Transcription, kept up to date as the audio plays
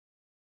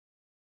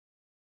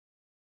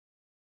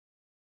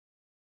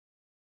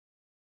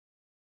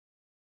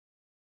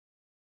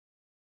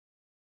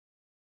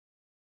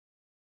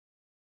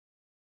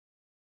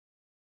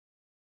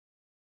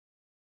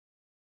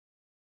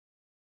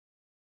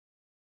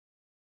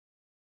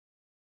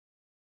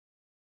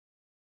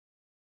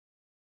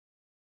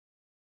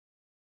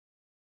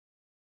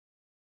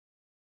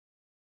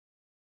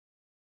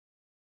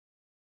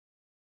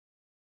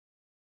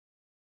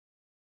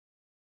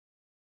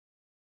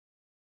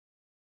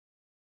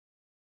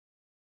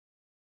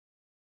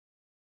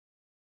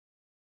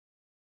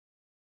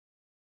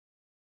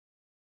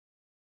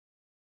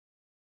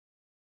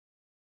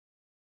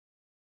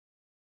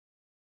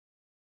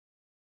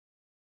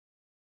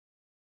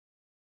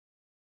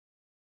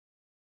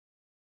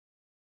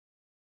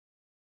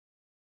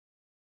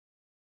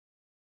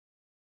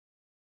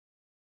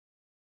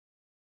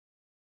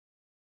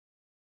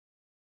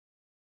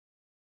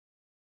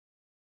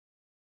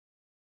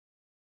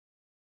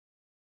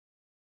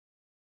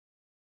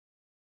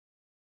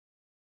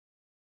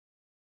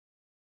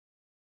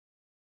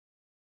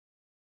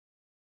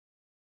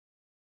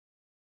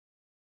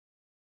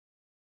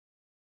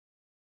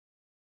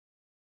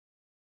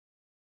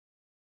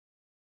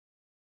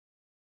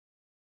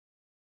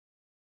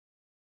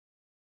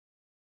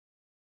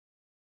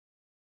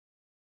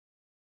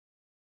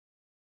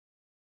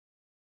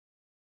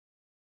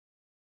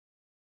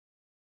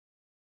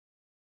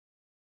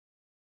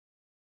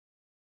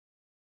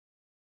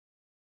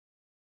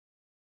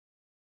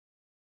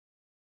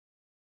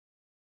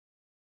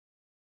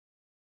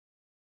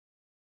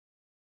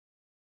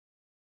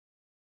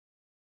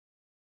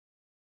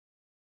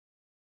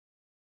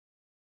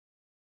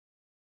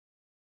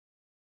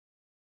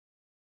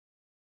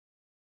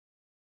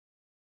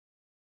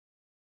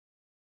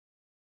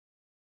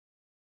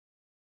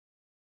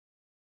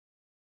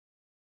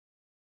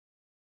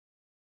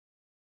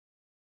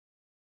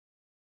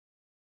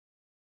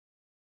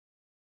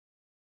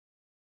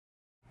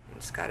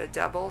It's got a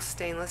double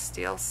stainless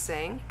steel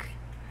sink,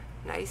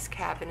 nice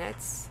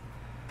cabinets,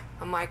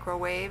 a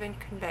microwave and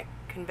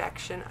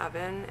convection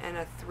oven, and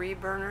a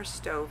 3-burner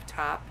stove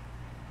top,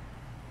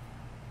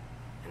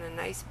 and a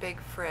nice big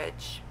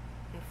fridge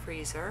and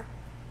freezer.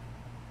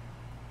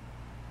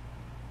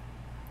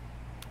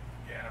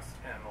 Gas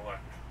and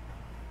electric.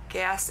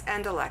 Gas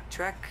and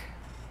electric.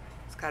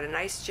 It's got a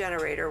nice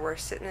generator. We're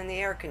sitting in the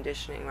air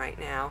conditioning right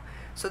now.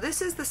 So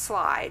this is the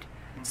slide.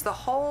 It's the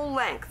whole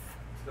length.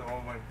 The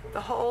whole length.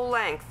 The whole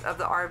length of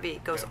the RV.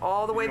 It goes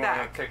all the way back.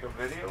 You want to take a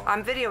video?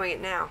 I'm videoing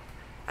it now.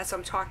 That's why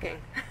I'm talking.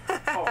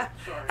 Oh, sorry.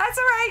 That's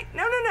all right.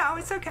 No, no, no.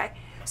 It's okay.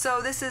 So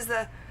this is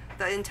the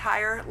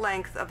entire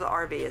length of the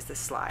RV is this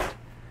slide.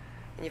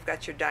 And you've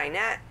got your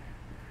dinette,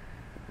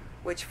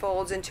 which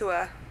folds into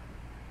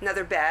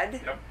another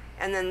bed. Yep.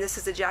 And then this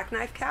is a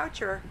jackknife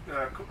couch, or?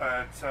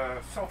 It's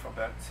a sofa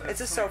bed. It's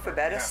a sofa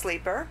bed, yeah. a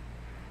sleeper.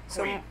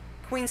 Queen. So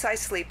queen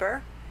size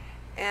sleeper.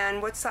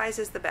 And what size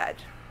is the bed?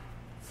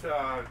 It's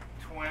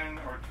twin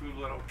or 2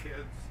 little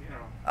kids, you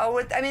know.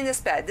 Oh, I mean this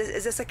bed.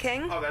 Is this a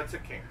king? Oh, that's a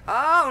king.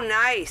 Oh,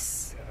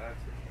 nice. Yeah,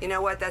 that's a king. You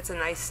know what? That's a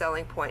nice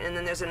selling point. And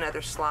then there's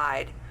another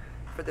slide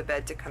for the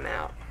bed to come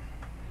out.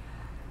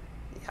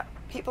 Yeah,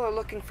 people are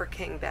looking for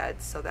king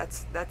beds, so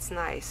that's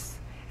nice.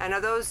 And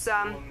are those?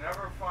 You'll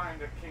never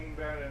find a king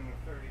bed in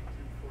the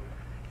 32-foot.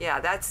 Yeah,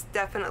 that's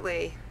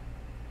definitely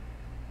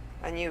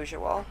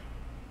unusual.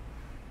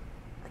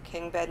 A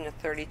king bed in a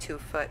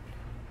 32-foot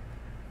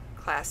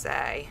Class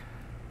A.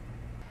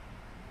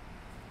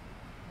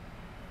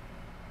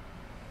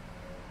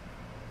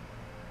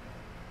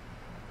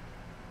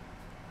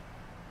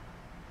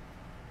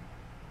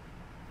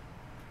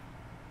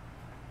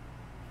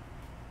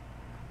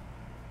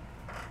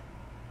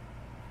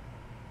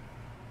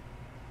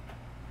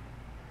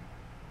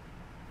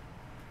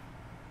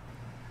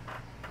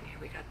 Here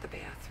we got the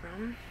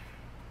bathroom.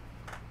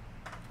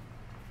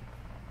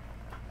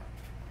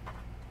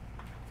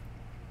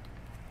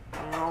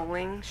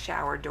 Rolling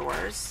shower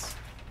doors.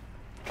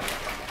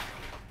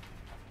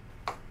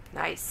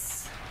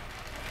 Nice.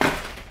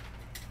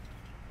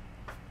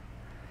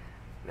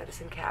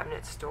 Medicine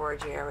cabinet,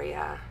 storage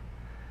area.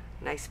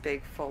 Nice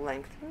big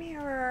full-length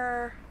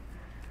mirror.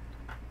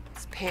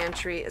 This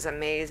pantry is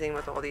amazing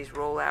with all these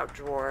roll-out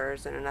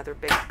drawers and another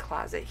big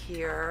closet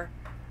here.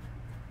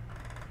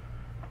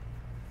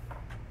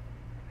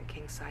 A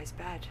king-size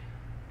bed.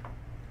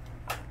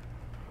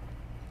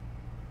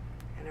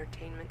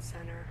 Entertainment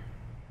center.